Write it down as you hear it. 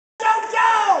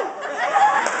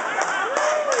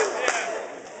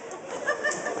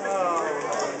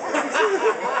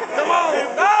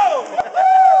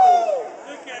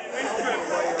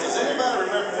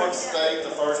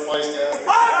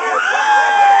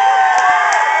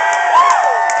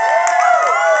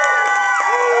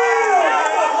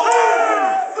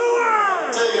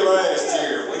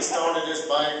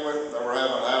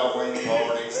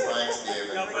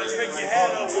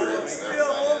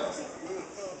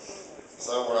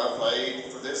So when I paid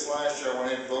for this last year, I went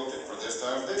ahead and booked it for this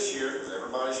time this year, because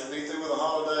everybody should be through with the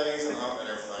holidays and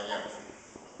everything else.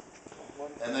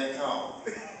 And they come.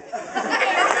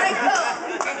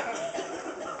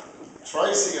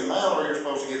 Tracy and Mallory are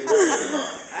supposed to get married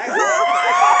tonight. I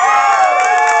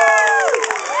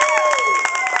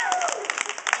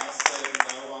said,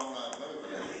 no, I'm not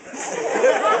moving.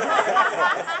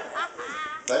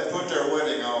 They put their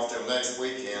wedding off till next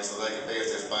weekend so they can be at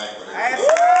this banquet.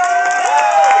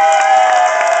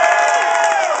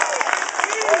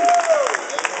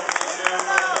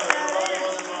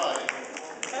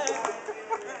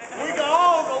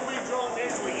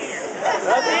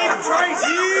 Tracy,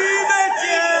 you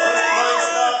betcha! First place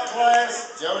top class,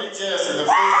 Jody Chester, the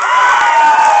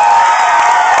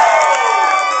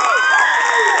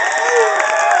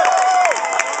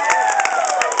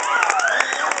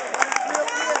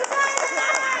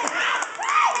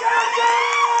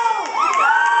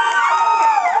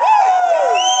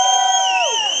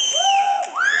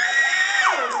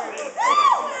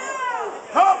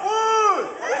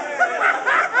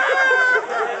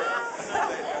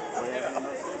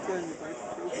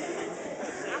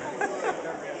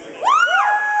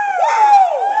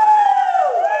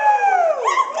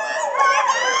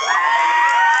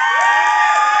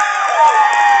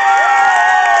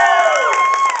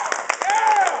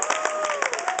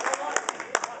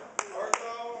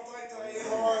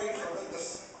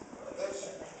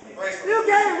You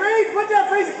can't read. Put that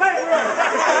piece of paper up.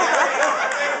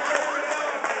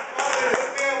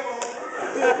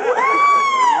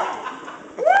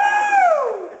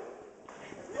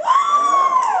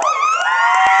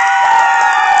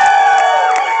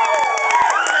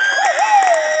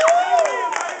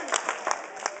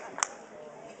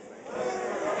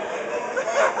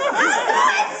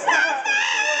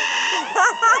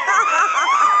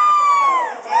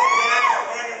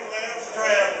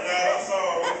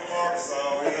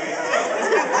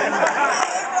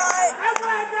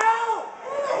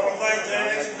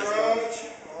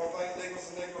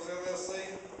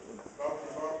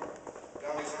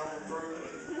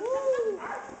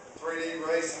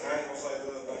 Racing, I ain't gonna say the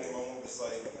other thing I wanted to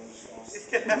say, but I'm just gonna say.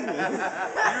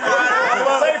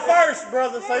 Say first,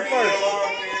 brother. Say first.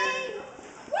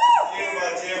 You by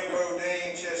Jeff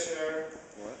Bodine, Cheshire.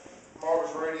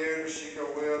 Marcus Radiator, Chico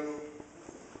Weldon.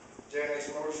 Janice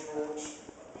Motorsports.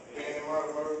 Danny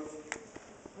Automotive.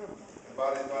 And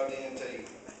Bodies by DNT.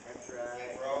 That's right.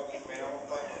 And for all these men, I want to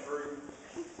thank the crew.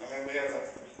 I mean, we had a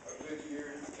good year.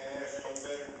 Can't ask for no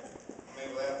better. I mean,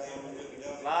 without them, we couldn't have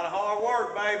done it. A lot of hard work,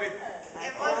 baby. A lot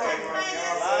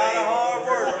of hard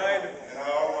work, baby. And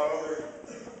all my other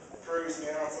crews,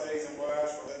 fiancés, and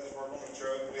wives for letting us work on the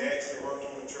truck. We actually worked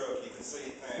on the truck. You can see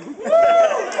it now.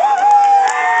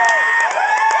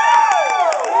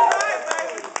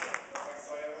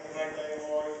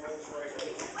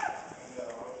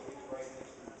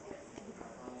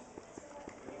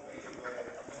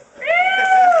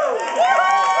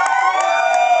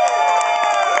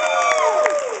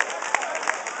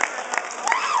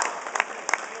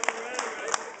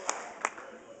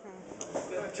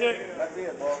 That's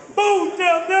it, boy. Boom,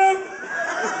 down, down. I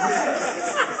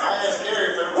asked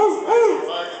Gary if there was a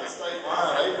back in the state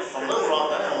line. They, from Little Rock,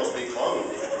 that must be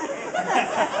closed.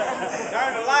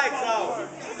 Turn the lights off.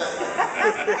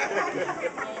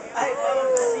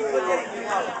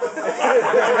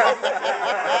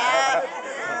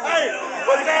 Hey,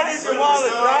 put that in your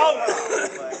wallet, bro.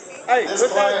 Hey, This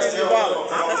put that class in your wallet.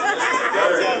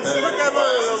 Put that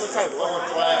money on the table. One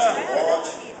class to watch.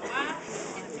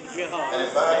 And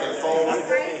back and forth.